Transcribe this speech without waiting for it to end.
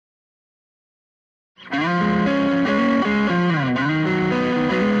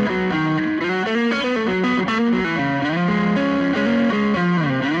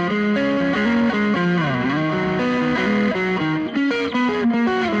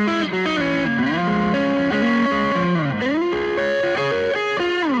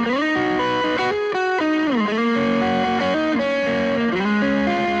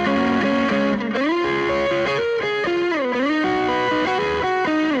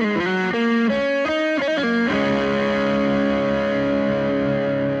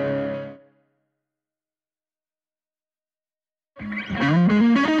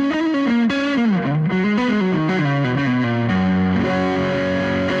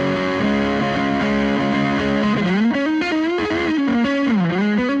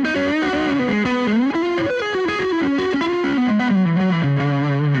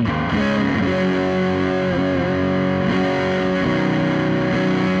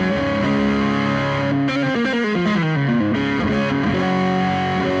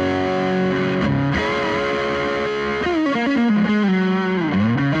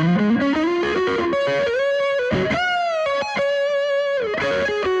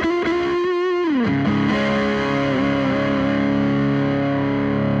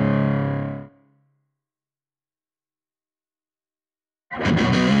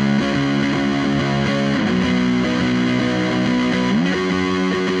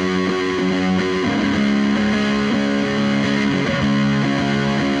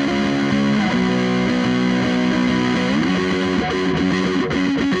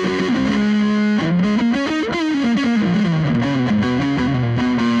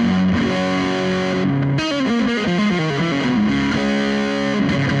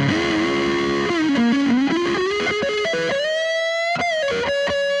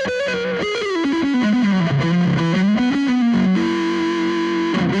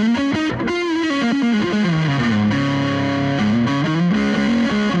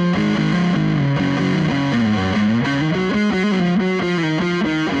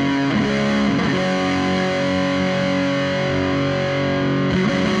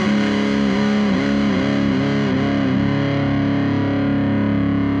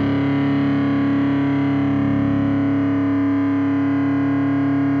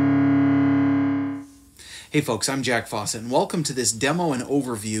Hey folks, I'm Jack Fossett, and welcome to this demo and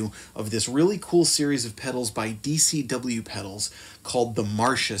overview of this really cool series of pedals by DCW pedals called the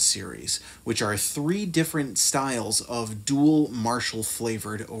Marsha series, which are 3 different styles of dual Marshall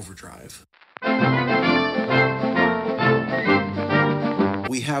flavored overdrive.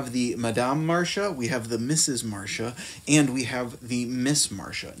 We have the Madam Marsha, we have the Mrs. Marsha, and we have the Miss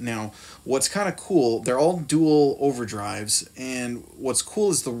Marsha. Now, what's kind of cool, they're all dual overdrives, and what's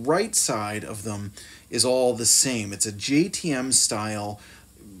cool is the right side of them is all the same. It's a JTM style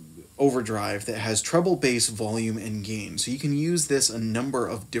overdrive that has treble, bass, volume, and gain. So you can use this a number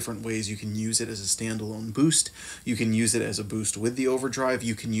of different ways. You can use it as a standalone boost. You can use it as a boost with the overdrive.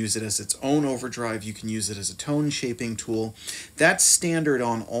 You can use it as its own overdrive. You can use it as a tone shaping tool. That's standard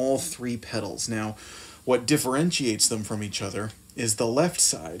on all 3 pedals. Now, what differentiates them from each other is the left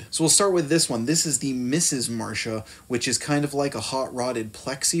side. So we'll start with this one. This is the Mrs. Marsha, which is kind of like a hot-rodded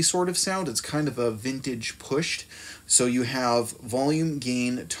plexi sort of sound. It's kind of a vintage pushed. So you have volume,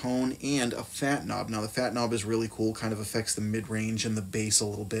 gain, tone, and a fat knob. Now the fat knob is really cool, kind of affects the mid-range and the bass a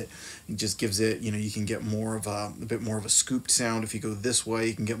little bit. It just gives it, you can get more of a bit more of a scooped sound if you go this way.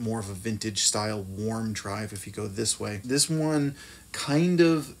 You can get more of a vintage style warm drive if you go this way. This one kind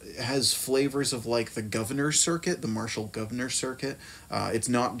of has flavors of like the Guv'nor circuit, the Marshall Guv'nor circuit. It's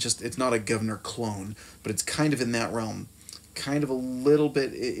not a Guv'nor clone, but it's kind of in that realm. Kind of a little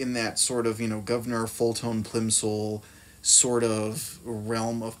bit in that sort of, Guv'nor, full-tone plimsoll sort of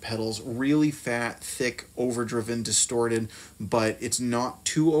realm of pedals. Really fat, thick, overdriven, distorted, but it's not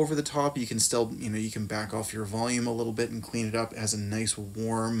too over the top. You can still, you can back off your volume a little bit and clean it up. It has a nice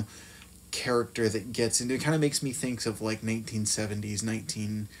warm character that gets into it. Kind of makes me think of like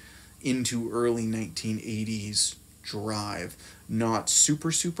 1970s, into early 1980s drive. Not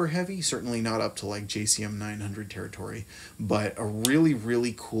super heavy, certainly not up to like JCM 900 territory, but a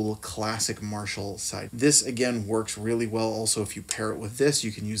really cool classic Marshall side. This again works really well. Also, if you pair it with this,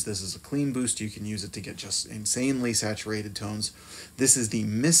 you can use this as a clean boost. You can use it to get just insanely saturated tones. This is the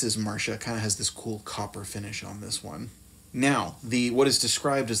Mrs. Marsha. Kind of has this cool copper finish on this one. Now, what is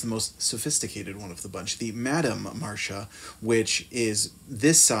described as the most sophisticated one of the bunch, the Madam Marsha, which is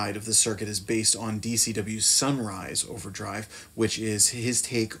this side of the circuit, is based on DCW's Sunrise overdrive, which is his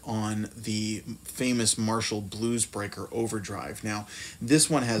take on the famous Marshall Blues Breaker overdrive. Now, this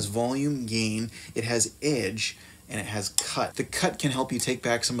one has volume, gain, it has edge, and it has cut. The cut can help you take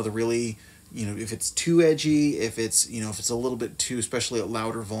back some of the really, if it's too edgy, if it's a little bit too, especially at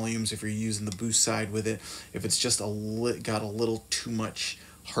louder volumes, if you're using the boost side with it, if it's just got a little too much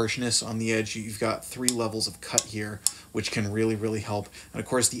harshness on the edge, you've got 3 levels of cut here, which can really help. And of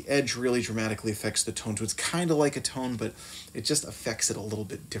course, the edge really dramatically affects the tone. So it's kind of like a tone, but it just affects it a little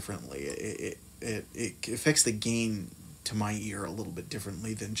bit differently. It affects the gain to my ear a little bit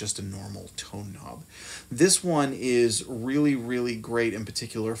differently than just a normal tone knob. This one is really great, in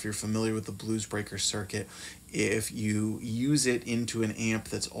particular if you're familiar with the Blues Breaker circuit. If you use it into an amp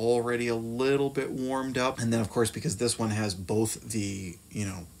that's already a little bit warmed up, and then of course because this one has both the,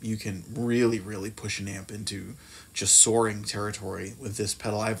 you can really push an amp into just soaring territory with this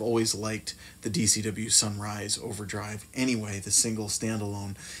pedal. I've always liked the DCW Sunrise overdrive anyway, the single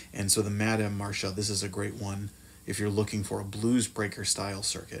standalone, and so the Madam Marsha, this is a great one if you're looking for a blues breaker style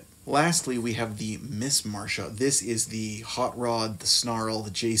circuit. Lastly, we have the Miss Marsha. This is the hot rod, the snarl, the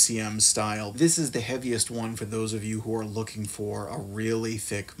JCM style. This is the heaviest one for those of you who are looking for a really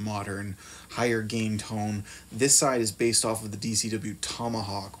thick, modern, higher gain tone. This side is based off of the DCW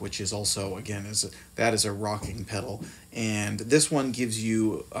Tomahawk, which is also, again, that is a rocking pedal. And this one gives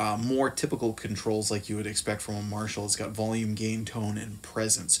you more typical controls like you would expect from a Marshall. It's got volume, gain, tone, and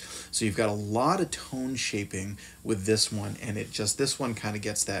presence. So you've got a lot of tone shaping with this one, and this one kind of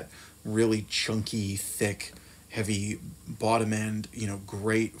gets that really chunky, thick, heavy bottom end,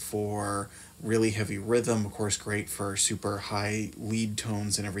 great for really heavy rhythm, of course great for super high lead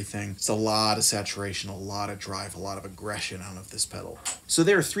tones and everything. It's a lot of saturation, a lot of drive, a lot of aggression out of this pedal. So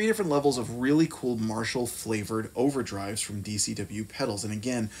there are 3 different levels of really cool Marshall flavored overdrives from DCW pedals, and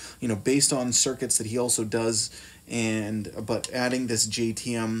again, based on circuits that he also does, but adding this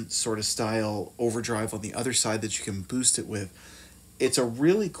JTM sort of style overdrive on the other side that you can boost it with. It's a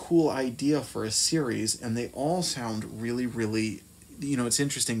really cool idea for a series, and they all sound really, it's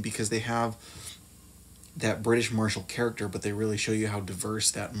interesting because they have that British Marshall character, but they really show you how diverse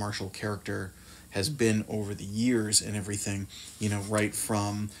that Marshall character has been over the years and everything, right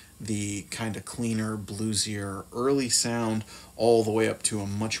from the kind of cleaner, bluesier, early sound all the way up to a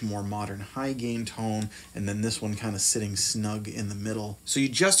much more modern high gain tone, and then this one kind of sitting snug in the middle. So you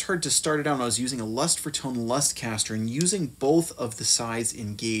just heard, to start it out, I was using a Lust for Tone Lustcaster and using both of the sides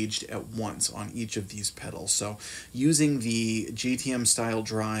engaged at once on each of these pedals. So using the JTM style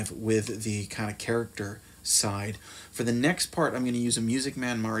drive with the kind of character side. For the next part, I'm going to use a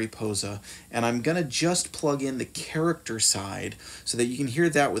Man Mariposa, and I'm going to just plug in the character side so that you can hear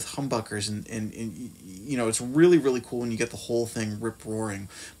that with humbuckers, and you know, it's really, really cool when you get the whole thing rip-roaring,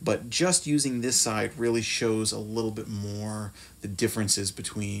 but just using this side really shows a little bit more the differences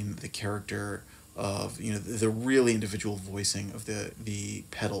between the character of, you know, the really individual voicing of the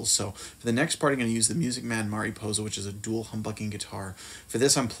pedals. So for the next part, I'm going to use the Man Mariposa, which is a dual humbucking guitar. For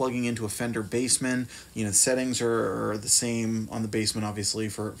this, I'm plugging into a Fender Bassman. You know, the settings are the same on the Bassman, obviously,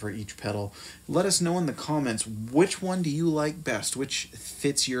 for each pedal. Let us know in the comments, which one do you like best? Which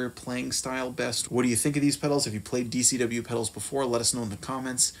fits your playing style best? What do you think of these pedals? Have you played DCW pedals before? Let us know in the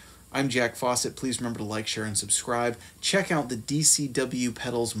comments. I'm Jack Fossett. Please remember to like, share, and subscribe. Check out the DCW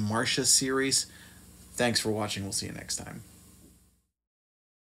Pedals Marsha series. Thanks for watching. We'll see you next time.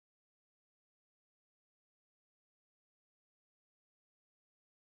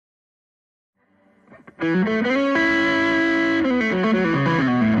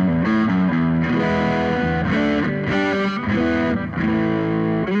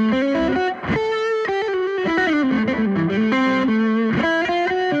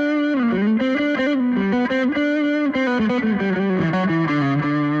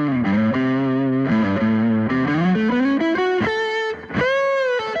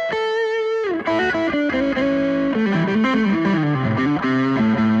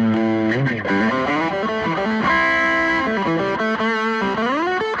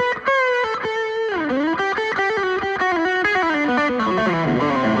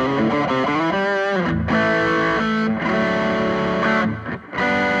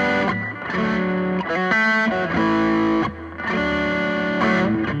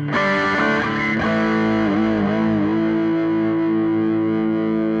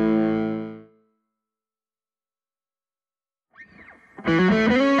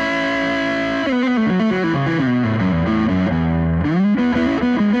 Thank you.